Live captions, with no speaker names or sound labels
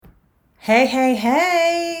Hey, hey,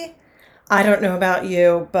 hey. I don't know about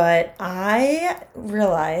you, but I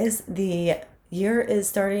realize the year is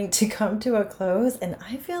starting to come to a close, and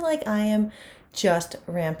I feel like I am just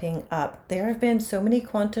ramping up. There have been so many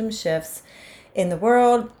quantum shifts in the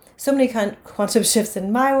world, so many quantum shifts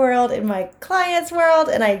in my world, in my clients' world,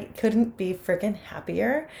 and I couldn't be freaking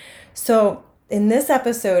happier. So, in this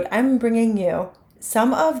episode, I'm bringing you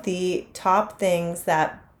some of the top things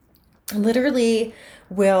that literally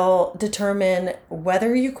will determine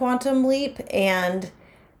whether you quantum leap and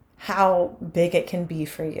how big it can be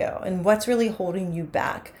for you and what's really holding you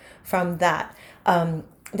back from that.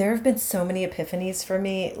 There have been so many epiphanies for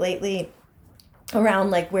me lately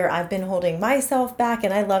around like where I've been holding myself back,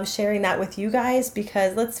 and I love sharing that with you guys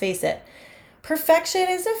because let's face it, perfection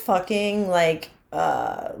is a fucking like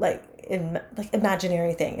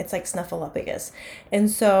imaginary thing. It's like snuffleupagus.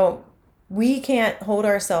 And so we can't hold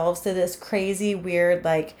ourselves to this crazy weird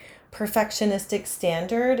like perfectionistic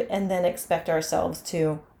standard and then expect ourselves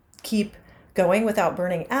to keep going without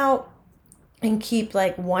burning out and keep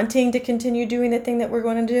like wanting to continue doing the thing that we're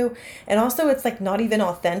going to do. And also it's like not even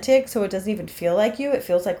authentic, so it doesn't even feel like you. It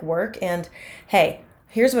feels like work. And hey,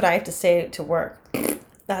 here's what I have to say to work.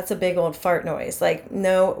 That's a big old fart noise. Like,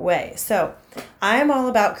 no way. So I'm all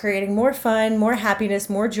about creating more fun, more happiness,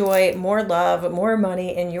 more joy, more love, more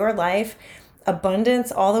money in your life, abundance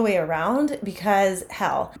all the way around because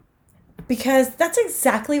that's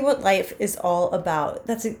exactly what life is all about.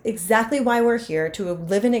 That's exactly why we're here, to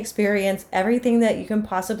live and experience everything that you can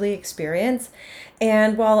possibly experience.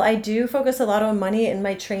 And while I do focus a lot on money in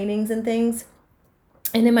my trainings and things,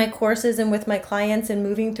 and in my courses and with my clients and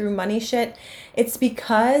moving through money shit, it's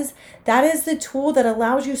because that is the tool that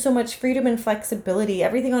allows you so much freedom and flexibility.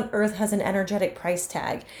 Everything on earth has an energetic price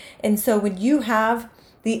tag. And so when you have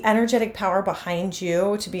the energetic power behind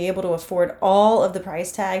you to be able to afford all of the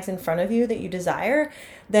price tags in front of you that you desire,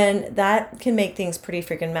 then that can make things pretty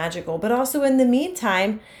freaking magical. But also in the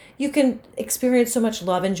meantime, you can experience so much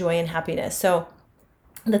love and joy and happiness. So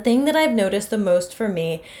the thing that I've noticed the most for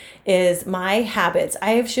me is my habits.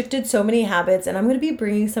 I have shifted so many habits, and I'm going to be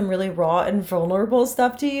bringing some really raw and vulnerable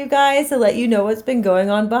stuff to you guys to let you know what's been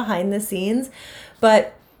going on behind the scenes.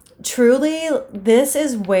 But truly, this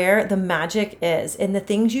is where the magic is in the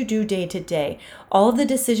things you do day to day, all of the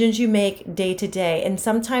decisions you make day to day. And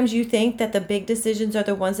sometimes you think that the big decisions are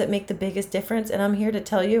the ones that make the biggest difference. And I'm here to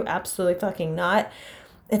tell you, absolutely fucking not.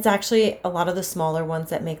 It's actually a lot of the smaller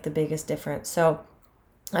ones that make the biggest difference. So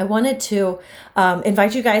I wanted to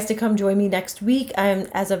invite you guys to come join me next week. I'm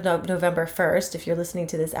as of November 1st. If you're listening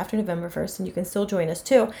to this after November 1st, and you can still join us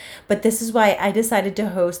too. But this is why I decided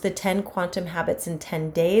to host the 10 Quantum Habits in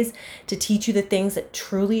 10 days to teach you the things that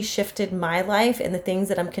truly shifted my life and the things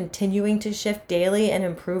that I'm continuing to shift daily and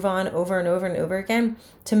improve on over and over and over again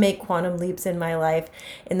to make quantum leaps in my life.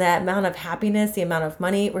 In that amount of happiness, the amount of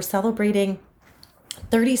money. We're celebrating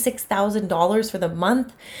 $36,000 for the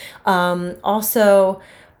month.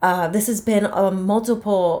 This has been a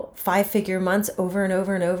multiple 5-figure months over and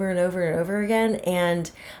over and over and over and over again. And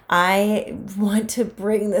I want to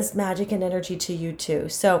bring this magic and energy to you too.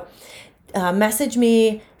 So message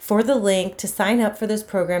me for the link to sign up for this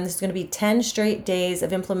program. This is going to be 10 straight days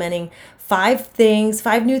of implementing 5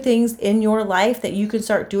 new things in your life that you can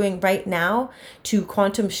start doing right now to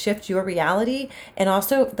quantum shift your reality. And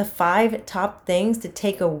also the 5 top things to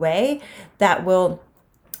take away that will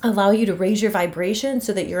allow you to raise your vibration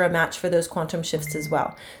so that you're a match for those quantum shifts as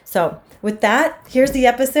well. So with that, here's the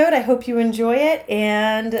episode. I hope you enjoy it,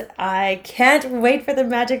 and I can't wait for the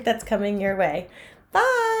magic that's coming your way.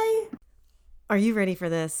 Bye. Are you ready for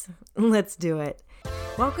this? Let's do it.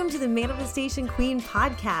 Welcome to the Manifestation Queen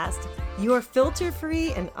podcast, your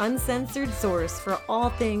filter-free and uncensored source for all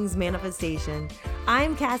things manifestation.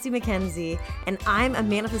 I'm Cassie McKenzie, and I'm a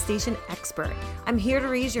manifestation expert. I'm here to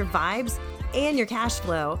raise your vibes and your cash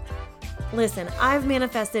flow. Listen, I've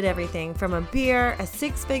manifested everything from a beer, a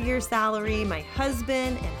 6-figure salary, my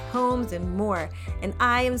husband, and homes, and more. And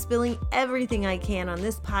I am spilling everything I can on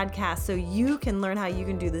this podcast so you can learn how you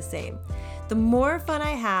can do the same. The more fun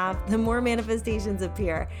I have, the more manifestations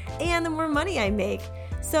appear, and the more money I make.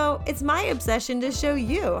 So it's my obsession to show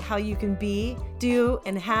you how you can be, do,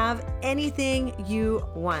 and have anything you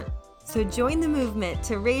want. So join the movement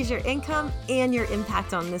to raise your income and your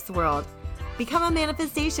impact on this world. Become a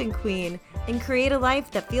manifestation queen and create a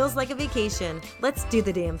life that feels like a vacation. Let's do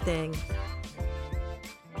the damn thing.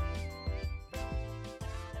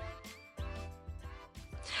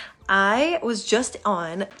 I was just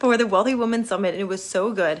on for the Wealthy Woman Summit, and it was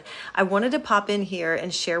so good. I wanted to pop in here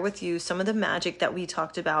and share with you some of the magic that we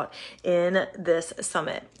talked about in this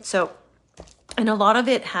summit. And a lot of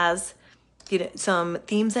it has some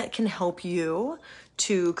themes that can help you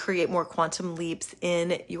to create more quantum leaps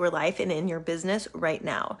in your life and in your business right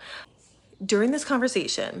now. During this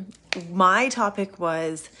conversation, my topic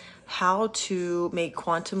was how to make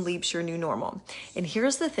quantum leaps your new normal. And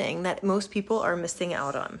here's the thing that most people are missing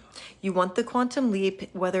out on. You want the quantum leap,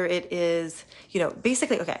 whether it is,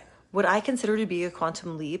 basically, okay, what I consider to be a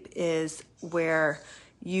quantum leap is where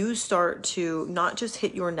you start to not just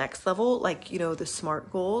hit your next level, like, the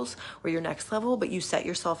SMART goals or your next level, but you set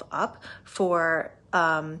yourself up for,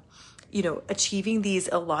 achieving these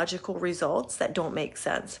illogical results that don't make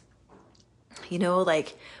sense. Like,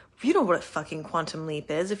 you know what a fucking quantum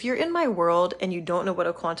leap is. If you're in my world and you don't know what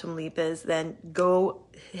a quantum leap is, then go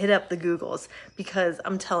hit up the Googles, because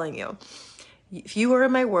I'm telling you, if you are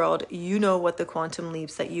in my world, you know what the quantum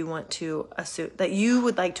leaps that you want to assume, that you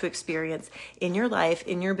would like to experience in your life,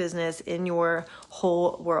 in your business, in your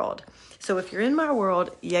whole world. So if you're in my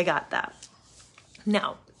world, you got that.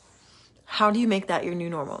 Now, how do you make that your new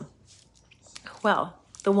normal? Well,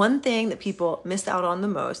 the one thing that people miss out on the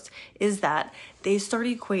most is that they start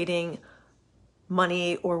equating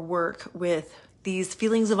money or work with these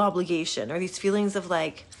feelings of obligation, or these feelings of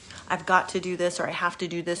like, I've got to do this, or I have to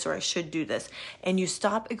do this, or I should do this. And you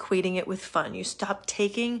stop equating it with fun. You stop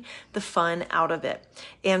taking the fun out of it.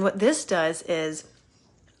 And what this does is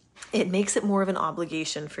it makes it more of an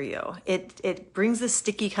obligation for you. It brings this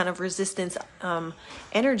sticky kind of resistance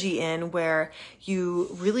energy in, where you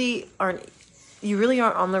really aren't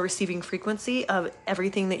on the receiving frequency of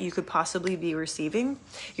everything that you could possibly be receiving.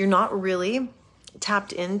 You're not really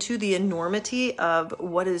tapped into the enormity of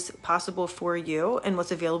what is possible for you and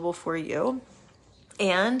what's available for you.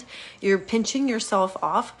 And you're pinching yourself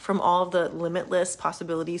off from all of the limitless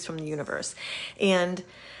possibilities from the universe. And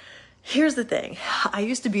here's the thing. I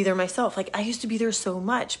used to be there myself. Like, I used to be there so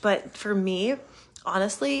much. But for me,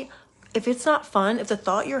 honestly, if it's not fun, if the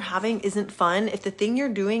thought you're having isn't fun, if the thing you're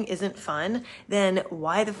doing isn't fun, then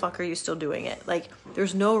why the fuck are you still doing it? Like,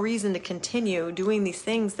 there's no reason to continue doing these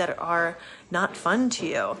things that are not fun to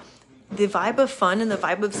you. The vibe of fun and the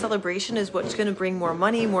vibe of celebration is what's going to bring more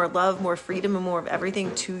money, more love, more freedom, and more of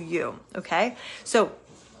everything to you. Okay? So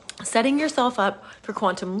setting yourself up for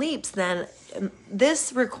quantum leaps, then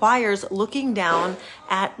this requires looking down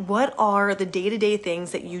at what are the day-to-day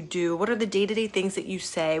things that you do, what are the day-to-day things that you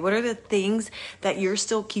say, what are the things that you're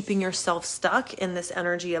still keeping yourself stuck in this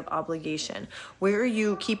energy of obligation, where are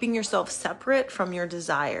you keeping yourself separate from your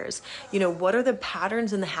desires, what are the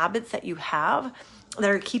patterns and the habits that you have that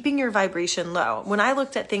are keeping your vibration low. When I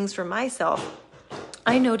looked at things for myself,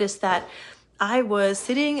 I noticed that I was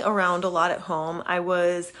sitting around a lot at home. I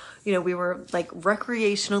was, we were like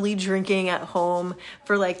recreationally drinking at home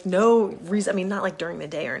for like no reason. I mean, not like during the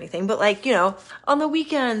day or anything, but like, on the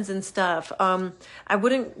weekends and stuff. I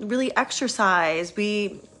wouldn't really exercise.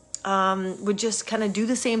 We would just kind of do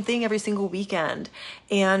the same thing every single weekend.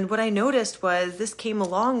 And what I noticed was this came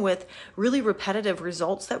along with really repetitive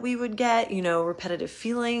results that we would get, repetitive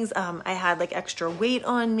feelings. I had like extra weight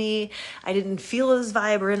on me. I didn't feel as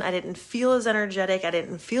vibrant. I didn't feel as energetic. I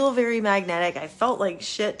didn't feel very magnetic. I felt like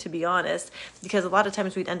shit, to be honest, because a lot of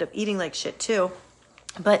times we'd end up eating like shit too.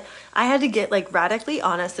 But I had to get like radically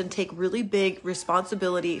honest and take really big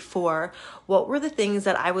responsibility for what were the things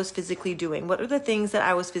that I was physically doing? What were the things that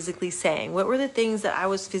I was physically saying? What were the things that I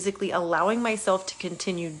was physically allowing myself to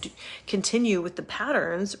continue with the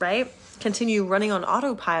patterns, right? Continue running on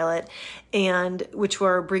autopilot, and which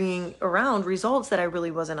were bringing around results that I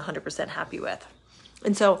really wasn't 100% happy with.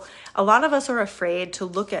 And so a lot of us are afraid to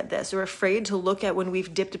look at this. We're afraid to look at when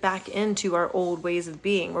we've dipped back into our old ways of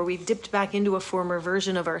being, where we've dipped back into a former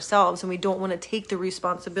version of ourselves, and we don't want to take the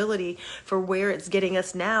responsibility for where it's getting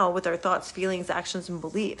us now with our thoughts, feelings, actions, and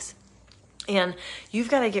beliefs. And you've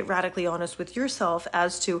got to get radically honest with yourself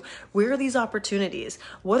as to where are these opportunities?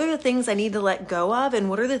 What are the things I need to let go of? And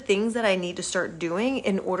what are the things that I need to start doing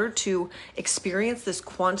in order to experience this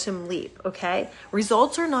quantum leap? Okay.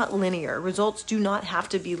 Results are not linear. Results do not have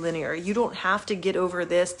to be linear. You don't have to get over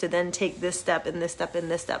this to then take this step and this step and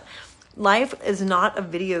this step. Life is not a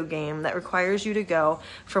video game that requires you to go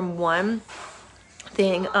from one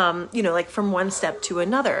thing, like from one step to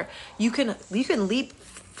another. You can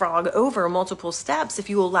leapfrog over multiple steps if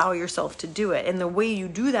you allow yourself to do it. And the way you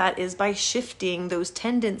do that is by shifting those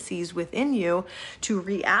tendencies within you to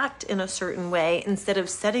react in a certain way, instead of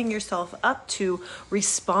setting yourself up to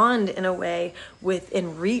respond in a way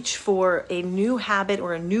and reach for a new habit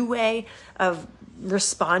or a new way of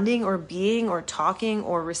responding or being or talking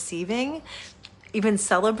or receiving, even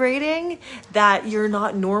celebrating, that you're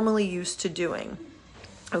not normally used to doing.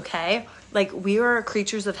 Okay? Like, we are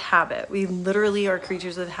creatures of habit. We literally are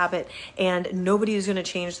creatures of habit, and nobody is going to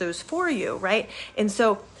change those for you, right? And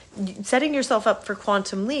so setting yourself up for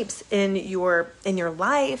quantum leaps in your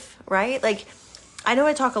life, right? Like, I know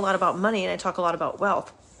I talk a lot about money and I talk a lot about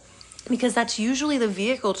wealth, because that's usually the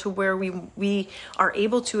vehicle to where we are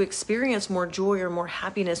able to experience more joy or more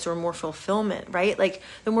happiness or more fulfillment, right? Like,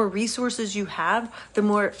 the more resources you have, the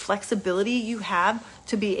more flexibility you have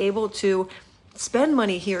to be able to spend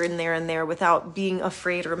money here and there without being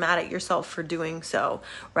afraid or mad at yourself for doing so,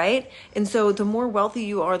 right? And so the more wealthy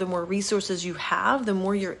you are, the more resources you have, the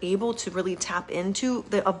more you're able to really tap into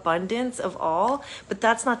the abundance of all. But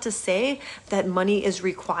that's not to say that money is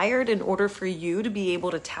required in order for you to be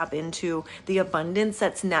able to tap into the abundance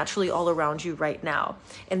that's naturally all around you right now.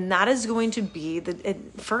 And that is going to be the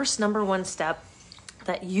first number one step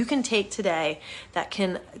that you can take today that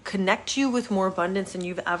can connect you with more abundance than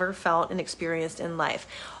you've ever felt and experienced in life.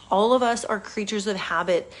 All of us are creatures of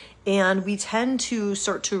habit, and we tend to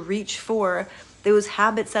start to reach for those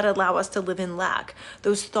habits that allow us to live in lack,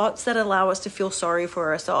 those thoughts that allow us to feel sorry for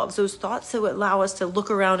ourselves, those thoughts that allow us to look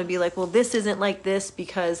around and be like, well, this isn't like this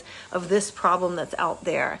because of this problem that's out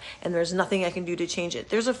there, and there's nothing I can do to change it.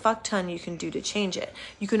 There's a fuck ton you can do to change it.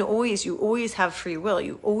 You always have free will.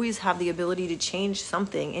 You always have the ability to change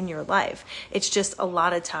something in your life. It's just a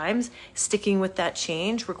lot of times sticking with that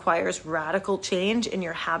change requires radical change in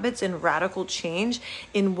your habits and radical change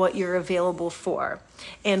in what you're available for.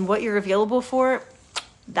 And what you're available for,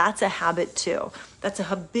 that's a habit too. That's a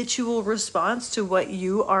habitual response to what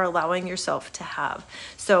you are allowing yourself to have.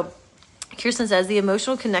 So Kirsten says, the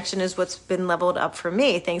emotional connection is what's been leveled up for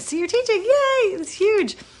me. Thanks to your teaching. Yay! It's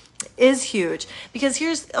huge. Is huge, because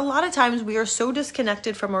here's a lot of times we are so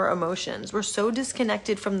disconnected from our emotions. We're so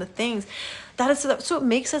disconnected from the things so it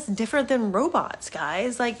makes us different than robots,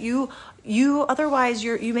 guys. Like, you otherwise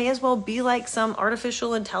you may as well be like some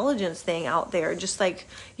artificial intelligence thing out there, just like,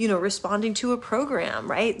 responding to a program,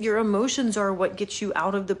 right? Your emotions are what gets you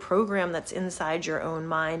out of the program that's inside your own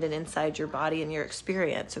mind and inside your body and your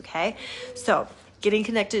experience. Okay. So getting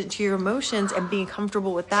connected to your emotions and being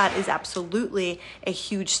comfortable with that is absolutely a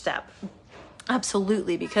huge step.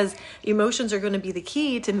 Absolutely, because emotions are going to be the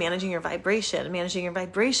key to managing your vibration. Managing your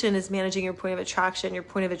vibration is managing your point of attraction. Your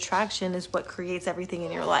point of attraction is what creates everything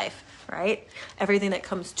in your life, right? Everything that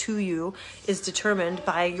comes to you is determined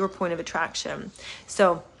by your point of attraction.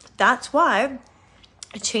 So that's why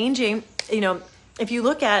changing, if you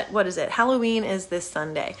look at, what is it? Halloween is this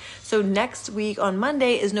Sunday. So next week on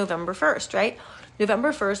Monday is November 1st, right?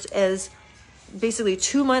 November 1st is basically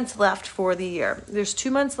 2 months left for the year. There's 2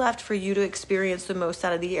 months left for you to experience the most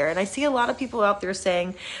out of the year. And I see a lot of people out there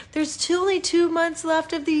saying, there's only 2 months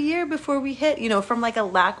left of the year before we hit, from like a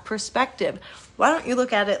lack perspective. Why don't you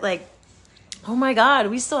look at it like, oh my God,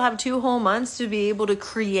 we still have 2 whole months to be able to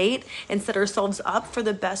create and set ourselves up for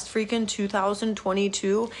the best freaking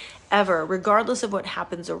 2022 ever. Regardless of what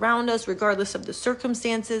happens around us, regardless of the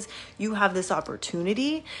circumstances, you have this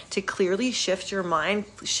opportunity to clearly shift your mind,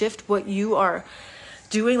 shift what you are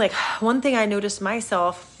doing. Like, one thing I noticed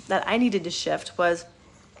myself that I needed to shift was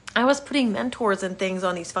I was putting mentors and things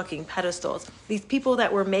on these fucking pedestals. These people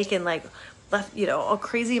that were making a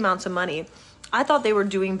crazy amounts of money. I thought they were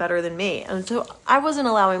doing better than me. And so I wasn't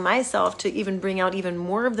allowing myself to even bring out even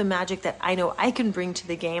more of the magic that I know I can bring to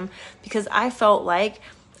the game, because I felt like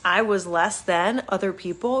I was less than other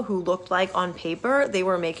people who looked like on paper they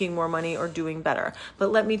were making more money or doing better. But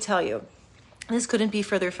let me tell you, this couldn't be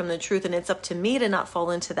further from the truth. And it's up to me to not fall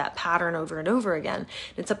into that pattern over and over again.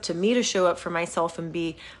 It's up to me to show up for myself and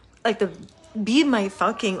be my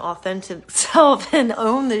fucking authentic self and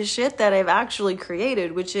own the shit that I've actually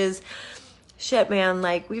created, which is, shit, man,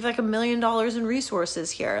 like, we've like $1 million in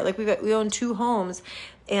resources here. Like, we own 2 homes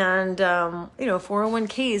and,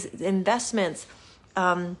 401ks, investments,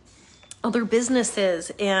 other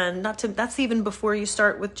businesses, and that's even before you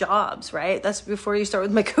start with jobs, right? That's before you start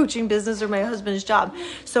with my coaching business or my husband's job.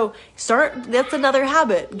 So that's another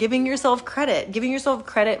habit, giving yourself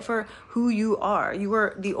credit for who you are. You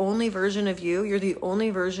are the only version of you. You're the only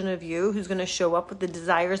version of you who's going to show up with the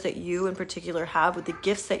desires that you in particular have, with the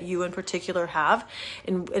gifts that you in particular have,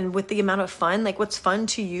 and with the amount of fun. Like, what's fun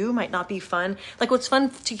to you might not be fun. Like, what's fun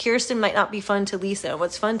to Kirsten might not be fun to Lisa. And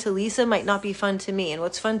what's fun to Lisa might not be fun to me. And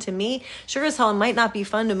what's fun to me, sure as hell, might not be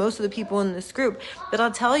fun to most of the people in this group. But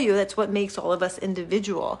I'll tell you, that's what makes all of us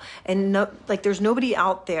individual. And there's nobody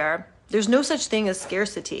out there. There's no such thing as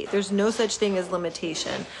scarcity. There's no such thing as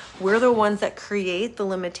limitation. We're the ones that create the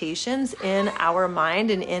limitations in our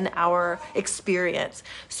mind and in our experience.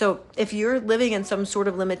 So if you're living in some sort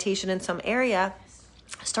of limitation in some area,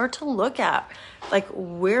 start to look at, like,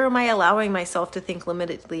 where am I allowing myself to think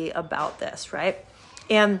limitedly about this, right?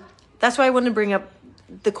 And that's why I want to bring up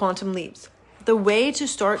the quantum leaps. The way to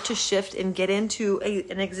start to shift and get into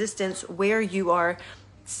an existence where you are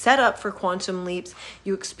set up for quantum leaps,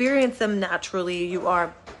 you experience them naturally, you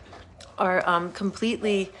are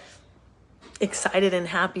completely excited and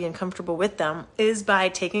happy and comfortable with them, is by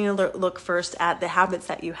taking a look first at the habits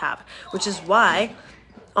that you have, which is why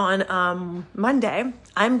on Monday,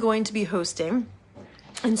 I'm going to be hosting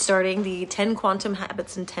and starting the 10 quantum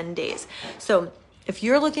habits in 10 days. So if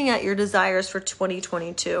you're looking at your desires for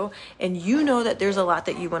 2022 and you know that there's a lot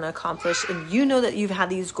that you want to accomplish, and you know that you've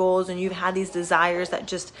had these goals and you've had these desires that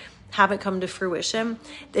just haven't come to fruition,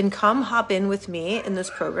 then come hop in with me in this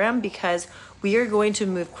program, because we are going to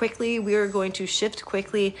move quickly. We are going to shift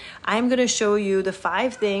quickly. I'm going to show you the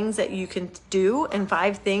 5 things that you can do and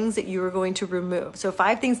 5 things that you are going to remove. So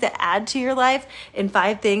 5 things to add to your life and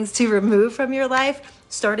 5 things to remove from your life,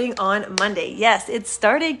 starting on Monday. Yes, it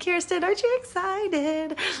started, Kirsten. Aren't you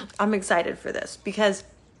excited? I'm excited for this because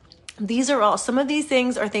these are all, some of these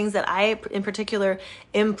things are things that I in particular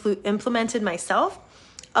implemented myself.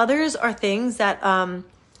 Others are things that,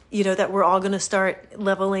 that we're all going to start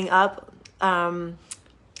leveling up.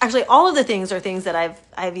 Actually, all of the things are things that I've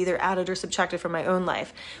either added or subtracted from my own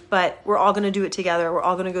life, but we're all going to do it together. We're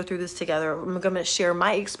all going to go through this together. I'm going to share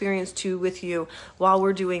my experience too with you while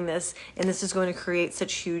we're doing this. And this is going to create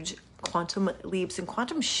such huge quantum leaps and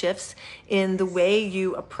quantum shifts in the way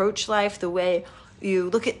you approach life, the way you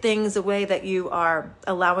look at things, the way that you are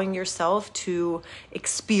allowing yourself to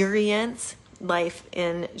experience life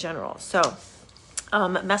in general. So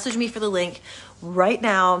message me for the link right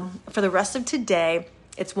now. For the rest of today,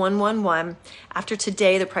 it's 111. After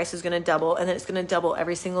today, the price is going to double, and then it's going to double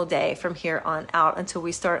every single day from here on out until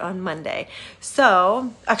we start on Monday.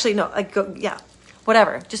 So actually, no,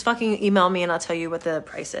 whatever. Just fucking email me and I'll tell you what the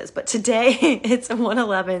price is. But today it's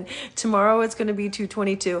 111. Tomorrow it's going to be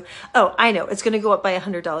 222. Oh, I know. It's going to go up by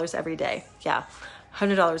 $100 every day. Yeah.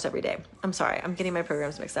 $100 every day. I'm sorry. I'm getting my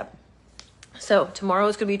programs mixed up. So tomorrow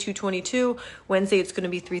is going to be 222. Wednesday it's going to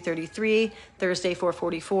be 333. Thursday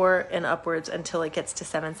 444, and upwards until it gets to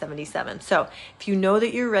 777. So if you know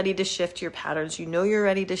that you're ready to shift your patterns, you know you're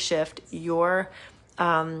ready to shift your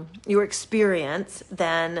experience,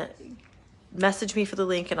 then message me for the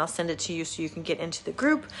link and I'll send it to you so you can get into the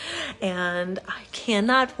group. And I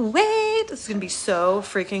cannot wait. This is going to be so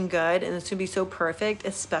freaking good, and it's going to be so perfect,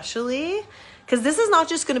 especially because this is not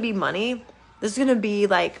just going to be money. This is going to be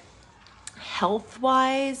like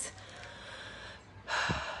health-wise.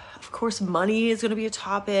 Of course, money is going to be a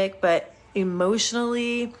topic, but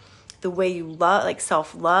emotionally, the way you love, like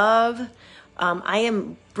self-love, I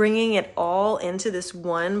am bringing it all into this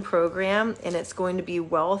one program, and it's going to be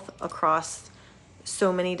wealth across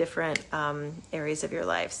so many different areas of your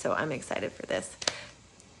life. So I'm excited for this.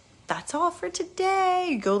 That's all for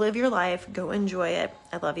today. Go live your life. Go enjoy it.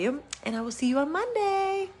 I love you, and I will see you on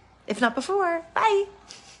Monday, if not before. Bye.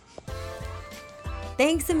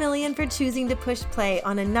 Thanks a million for choosing to push play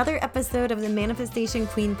on another episode of the Manifestation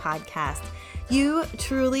Queen podcast. You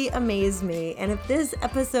truly amaze me, and if this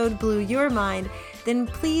episode blew your mind, then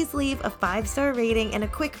please leave a 5-star rating and a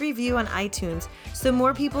quick review on iTunes so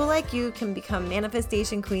more people like you can become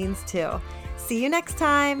manifestation queens too. See you next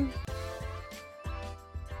time.